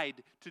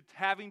died to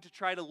having to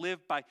try to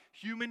live by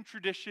human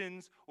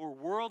traditions or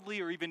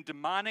worldly or even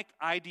demonic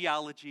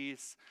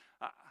ideologies.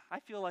 I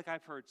feel like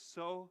I've heard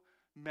so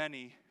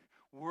many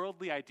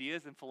worldly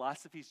ideas and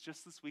philosophies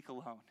just this week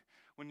alone.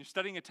 When you're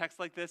studying a text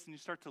like this and you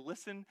start to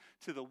listen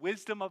to the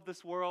wisdom of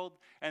this world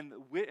and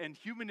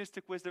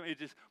humanistic wisdom, it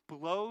just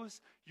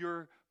blows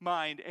your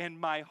mind. And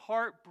my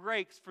heart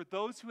breaks for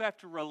those who have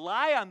to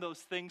rely on those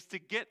things to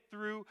get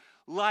through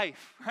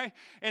life, right?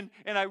 And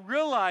I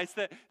realize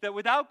that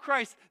without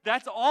Christ,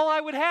 that's all I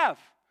would have,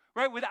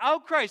 right?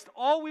 Without Christ,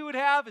 all we would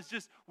have is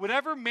just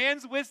whatever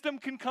man's wisdom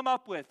can come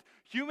up with.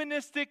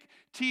 Humanistic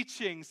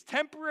teachings,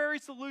 temporary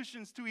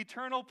solutions to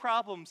eternal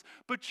problems.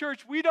 But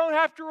church, we don't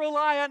have to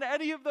rely on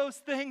any of those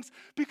things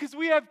because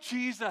we have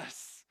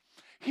Jesus.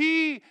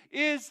 He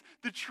is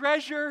the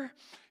treasure.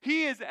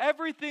 He is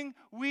everything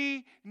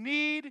we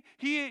need.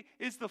 He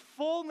is the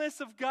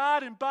fullness of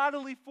God in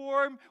bodily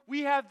form.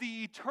 We have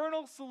the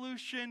eternal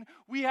solution.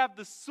 We have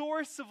the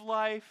source of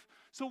life.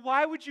 So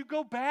why would you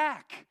go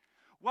back?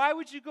 Why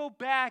would you go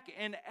back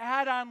and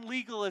add on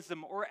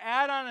legalism or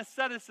add on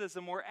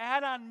asceticism or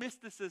add on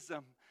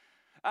mysticism?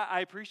 I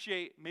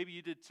appreciate, maybe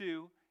you did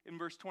too, in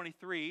verse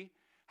 23,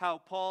 how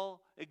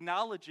Paul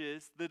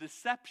acknowledges the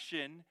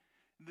deception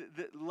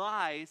that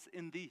lies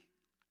in the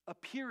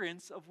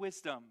appearance of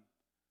wisdom.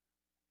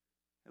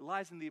 It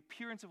lies in the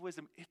appearance of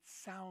wisdom. It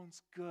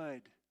sounds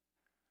good.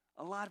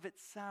 A lot of it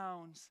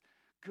sounds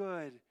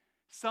good.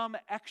 Some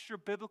extra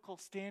biblical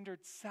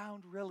standards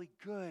sound really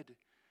good.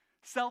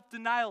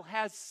 Self-denial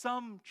has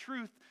some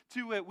truth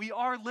to it. We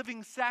are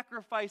living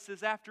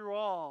sacrifices after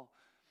all,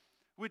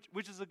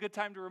 which is a good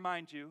time to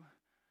remind you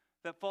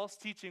that false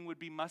teaching would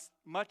be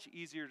much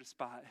easier to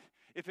spot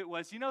if it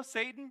was,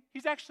 Satan,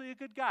 he's actually a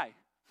good guy.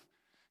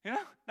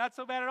 Not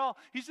so bad at all.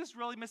 He's just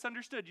really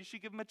misunderstood. You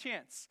should give him a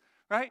chance,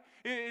 right?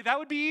 That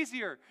would be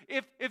easier.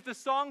 If the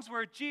songs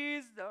were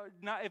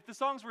if the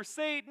songs were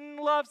Satan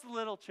loves the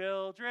little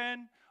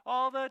children,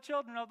 all the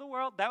children of the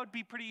world, that would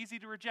be pretty easy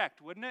to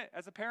reject, wouldn't it?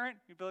 As a parent,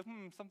 you'd be like,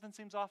 something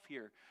seems off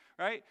here,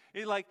 right?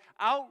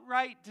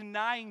 Outright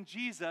denying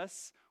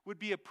Jesus would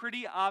be a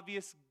pretty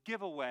obvious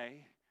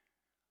giveaway.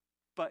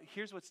 But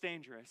here's what's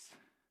dangerous.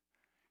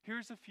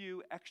 Here's a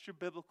few extra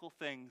biblical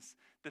things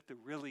that the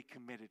really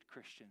committed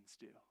Christians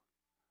do.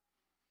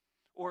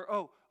 Or,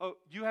 oh,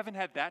 you haven't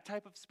had that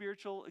type of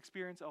spiritual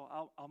experience?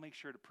 Oh, I'll make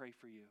sure to pray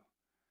for you.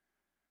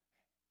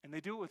 And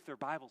they do it with their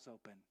Bibles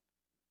open.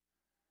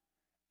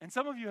 And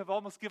some of you have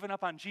almost given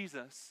up on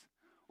Jesus,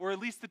 or at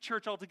least the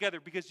church altogether,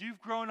 because you've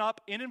grown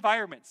up in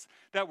environments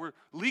that were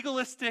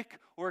legalistic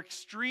or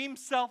extreme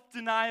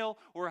self-denial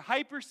or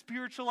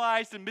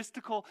hyper-spiritualized and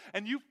mystical,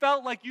 and you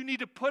felt like you need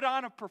to put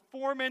on a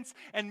performance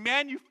and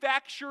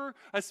manufacture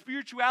a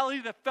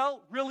spirituality that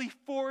felt really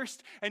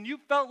forced, and you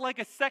felt like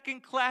a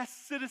second-class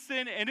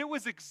citizen, and it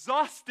was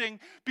exhausting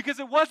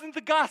because it wasn't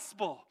the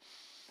gospel.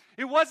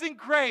 It wasn't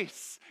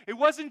grace. It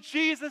wasn't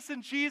Jesus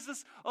and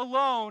Jesus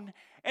alone.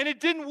 And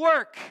it didn't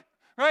work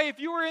Right? If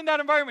you were in that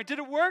environment, did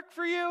it work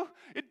for you?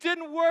 It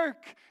didn't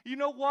work. You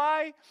know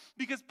why?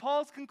 Because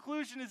Paul's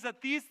conclusion is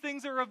that these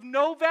things are of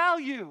no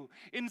value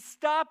in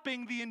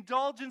stopping the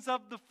indulgence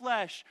of the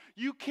flesh.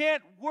 You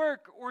can't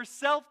work or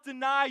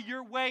self-deny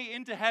your way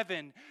into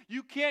heaven.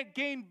 You can't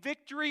gain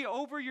victory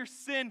over your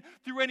sin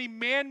through any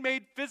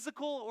man-made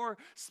physical or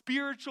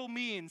spiritual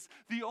means.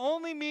 The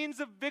only means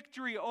of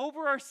victory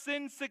over our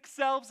sin-sick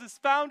selves is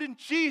found in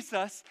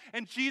Jesus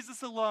and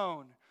Jesus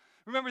alone.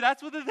 Remember,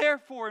 that's what the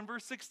therefore in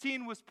verse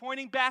 16 was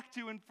pointing back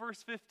to in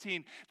verse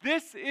 15.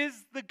 This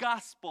is the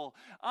gospel.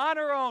 On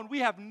our own, we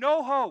have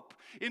no hope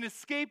in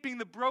escaping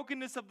the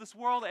brokenness of this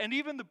world and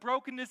even the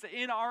brokenness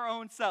in our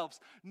own selves.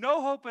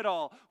 No hope at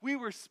all. We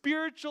were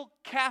spiritual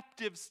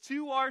captives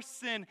to our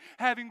sin,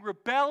 having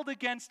rebelled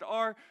against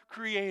our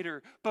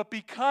Creator. But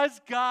because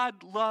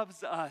God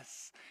loves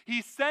us,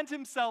 He sent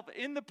Himself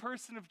in the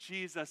person of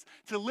Jesus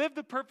to live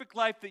the perfect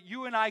life that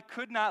you and I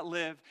could not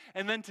live,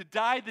 and then to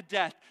die the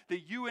death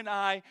that you and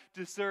I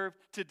deserve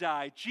to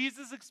die.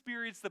 Jesus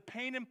experienced the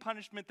pain and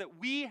punishment that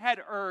we had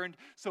earned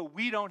so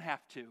we don't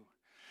have to.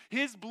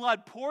 His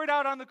blood poured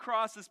out on the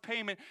cross as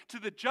payment to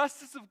the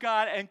justice of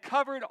God and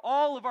covered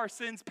all of our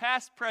sins,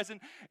 past,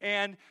 present,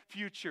 and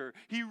future.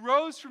 He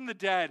rose from the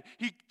dead.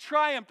 He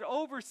triumphed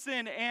over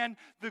sin and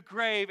the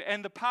grave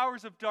and the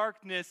powers of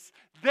darkness.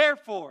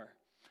 Therefore,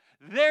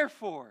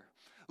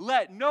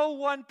 let no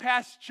one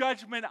pass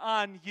judgment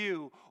on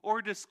you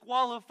or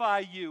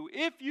disqualify you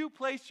if you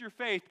place your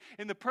faith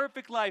in the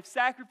perfect life,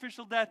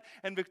 sacrificial death,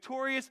 and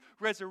victorious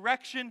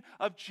resurrection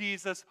of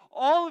Jesus.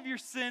 All of your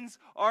sins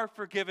are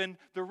forgiven.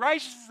 The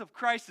righteousness of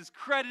Christ is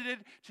credited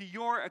to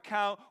your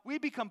account. We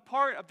become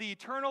part of the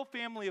eternal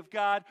family of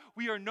God.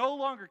 We are no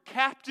longer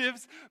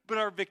captives, but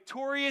are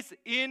victorious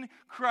in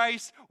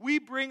Christ. We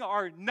bring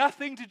our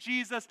nothing to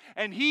Jesus,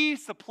 and He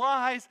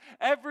supplies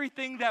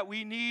everything that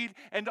we need,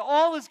 and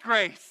all is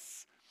grace.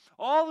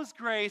 All is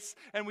grace,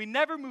 and we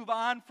never move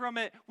on from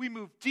it. We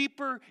move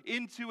deeper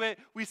into it.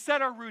 We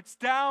set our roots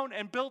down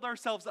and build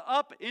ourselves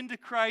up into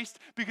Christ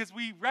because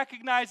we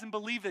recognize and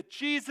believe that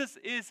Jesus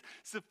is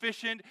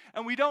sufficient,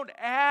 and we don't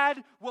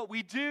add what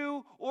we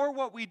do or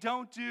what we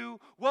don't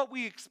do, what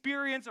we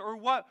experience or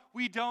what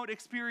we don't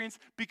experience,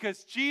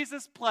 because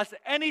Jesus plus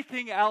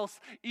anything else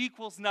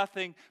equals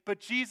nothing, but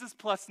Jesus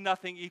plus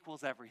nothing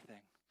equals everything.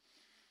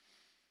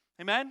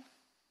 Amen?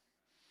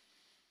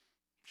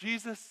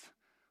 Jesus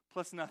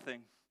plus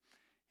nothing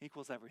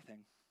equals everything.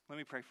 Let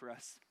me pray for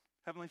us.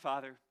 Heavenly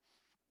Father,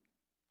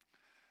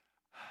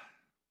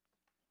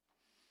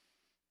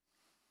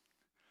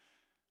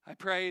 I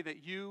pray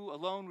that you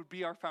alone would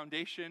be our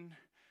foundation,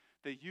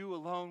 that you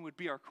alone would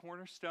be our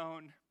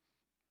cornerstone,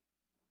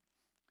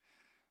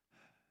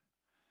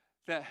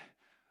 that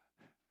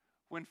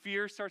when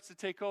fear starts to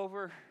take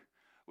over,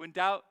 when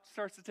doubt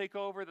starts to take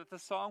over, that the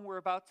song we're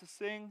about to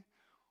sing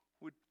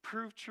would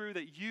prove true,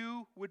 that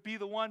you would be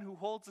the one who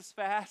holds us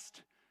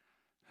fast.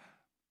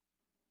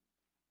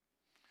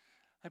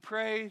 I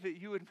pray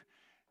that you would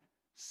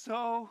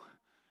so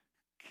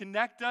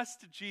connect us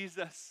to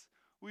Jesus.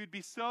 We would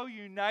be so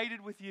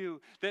united with you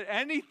that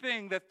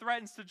anything that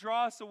threatens to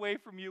draw us away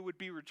from you would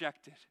be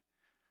rejected.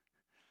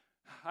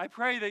 I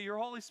pray that your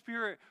Holy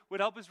Spirit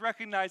would help us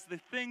recognize the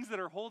things that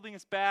are holding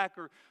us back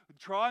or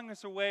drawing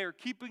us away or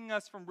keeping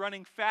us from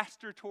running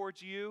faster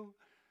towards you.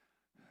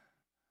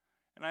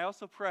 And I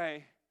also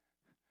pray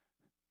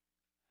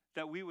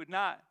that we would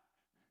not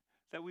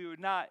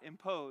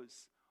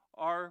impose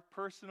our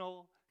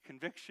personal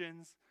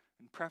convictions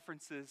and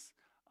preferences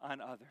on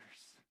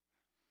others,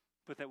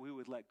 but that we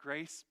would let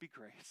grace be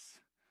grace,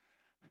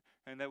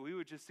 and that we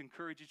would just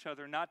encourage each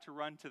other not to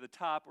run to the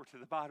top or to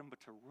the bottom, but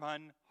to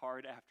run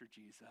hard after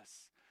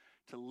Jesus,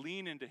 to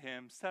lean into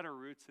Him, set our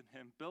roots in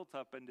Him, built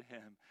up into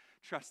Him,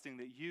 trusting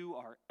that you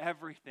are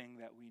everything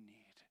that we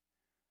need.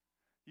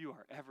 You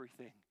are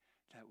everything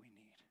that we need.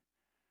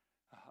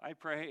 I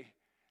pray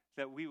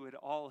that we would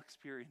all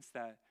experience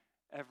that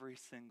every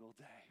single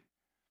day.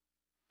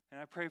 And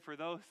I pray for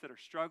those that are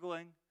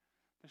struggling.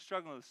 They're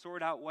struggling to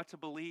sort out what to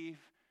believe.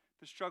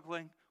 They're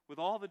struggling with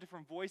all the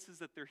different voices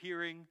that they're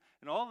hearing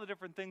and all the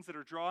different things that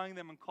are drawing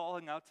them and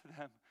calling out to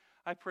them.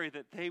 I pray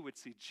that they would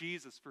see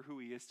Jesus for who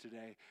He is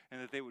today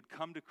and that they would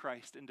come to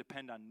Christ and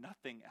depend on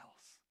nothing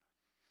else.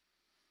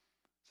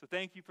 So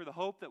thank you for the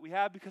hope that we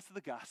have because of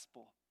the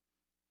gospel.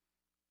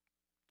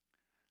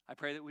 I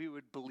pray that we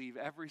would believe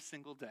every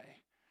single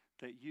day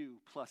that you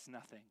plus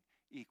nothing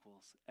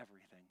equals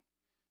everything.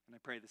 And I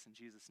pray this in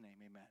Jesus' name,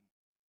 amen.